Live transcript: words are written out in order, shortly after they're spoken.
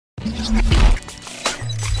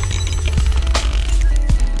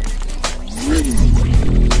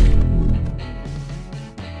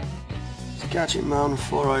Gadget Man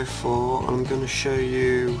 404, I'm going to show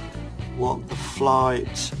you what the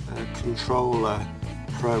flight controller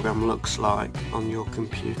program looks like on your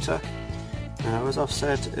computer. Now, as I've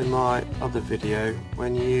said in my other video,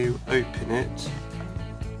 when you open it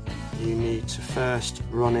you need to first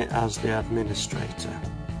run it as the administrator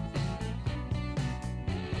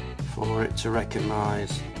for it to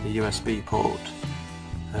recognise the USB port.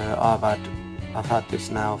 I've had this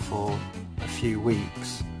now for a few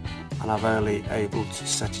weeks and I've only able to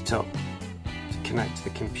set it up to connect to the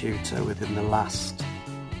computer within the last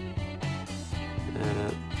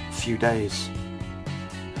few days,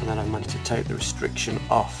 and then I've managed to take the restriction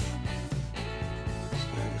off. So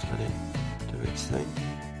just let it do its thing.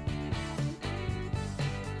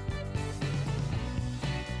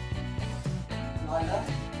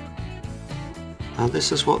 And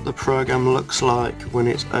this is what the program looks like when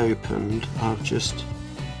it's opened. I've just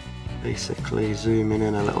basically zooming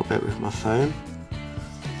in a little bit with my phone.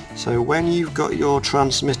 So when you've got your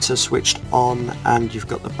transmitter switched on and you've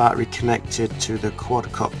got the battery connected to the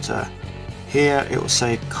quadcopter, here it will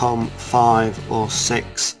say COM5 or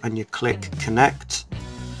 6 and you click connect.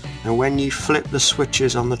 Now when you flip the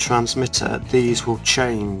switches on the transmitter, these will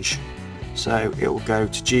change, so it will go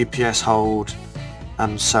to GPS hold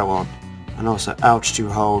and so on, and also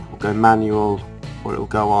altitude hold will go manual or it will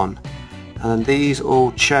go on. And then these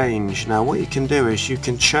all change. Now what you can do is you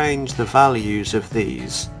can change the values of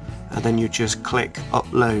these and then you just click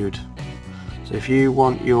upload. So if you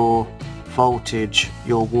want your voltage,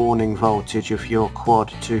 your warning voltage of your quad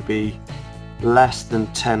to be less than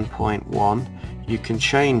 10.1, you can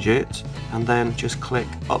change it and then just click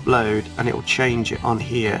upload and it will change it on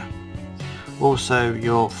here. Also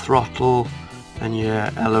your throttle and your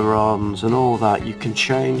ailerons and all that, you can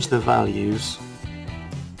change the values.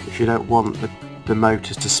 If you don't want the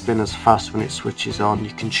motors to spin as fast when it switches on,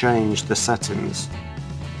 you can change the settings,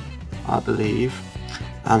 I believe.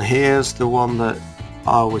 And here's the one that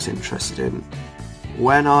I was interested in.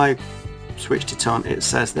 When I switched it on, it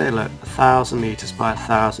says there, look, 1000 meters by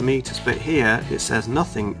 1000 meters, but here it says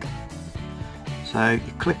nothing. So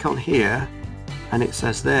you click on here and it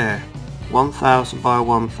says there 1000 by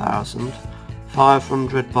 1000,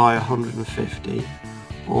 500 by 150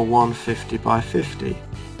 or 150 by 50.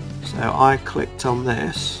 So I clicked on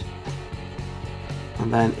this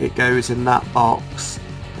and then it goes in that box,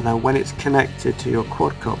 and then when it's connected to your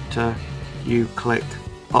quadcopter you click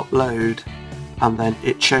upload and then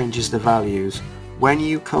it changes the values. When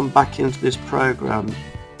you come back into this program,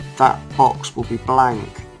 that box will be blank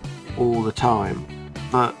all the time,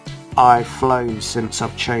 but I've flown since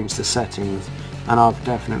I've changed the settings and I've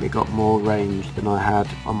definitely got more range than I had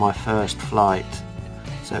on my first flight,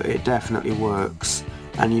 so it definitely works.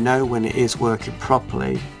 And you know when it is working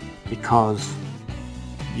properly because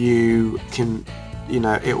you can,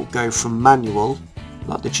 it will go from manual,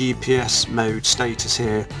 like the GPS mode status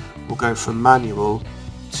here will go from manual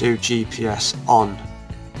to GPS on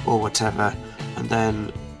or whatever, and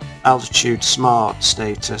then altitude smart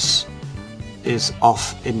status is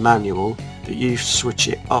off in manual, but you switch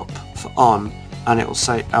it up for on and it will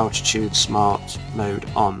say altitude smart mode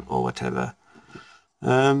on or whatever.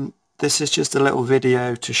 This is just a little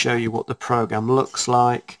video to show you what the program looks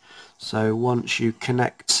like. So once you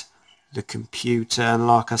connect the computer, and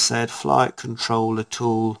like I said, Flight Controller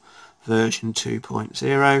Tool version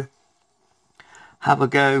 2.0, have a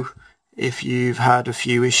go. If you've had a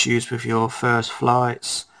few issues with your first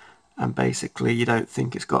flights and basically you don't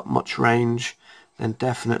think it's got much range, then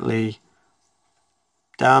definitely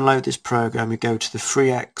download this program. You go to the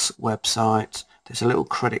FreeX website, there's a little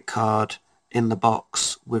credit card in the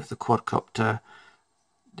box with the quadcopter,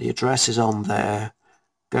 the address is on there.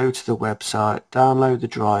 Go to the website, download the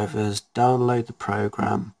drivers, download the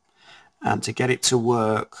program, and to get it to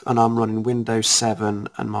work, and I'm running Windows 7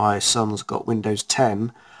 and my son's got Windows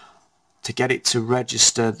 10, to get it to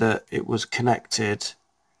register that it was connected,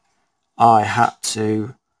 I had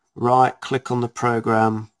to right click on the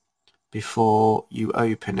program before you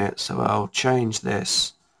open it. So I'll change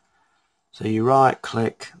this. So you right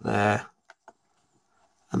click there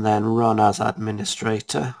and then run as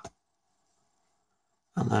administrator,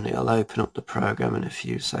 and then it'll open up the program in a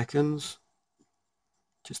few seconds.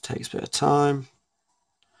 Just takes a bit of time.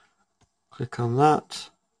 Click on that.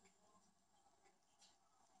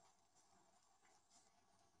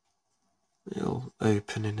 It'll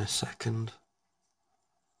open in a second.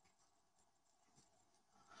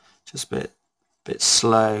 Just a bit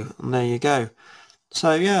slow, and there you go.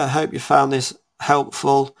 So yeah, I hope you found this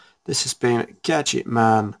helpful. This has been Gadget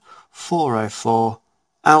Man 404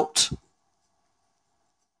 out.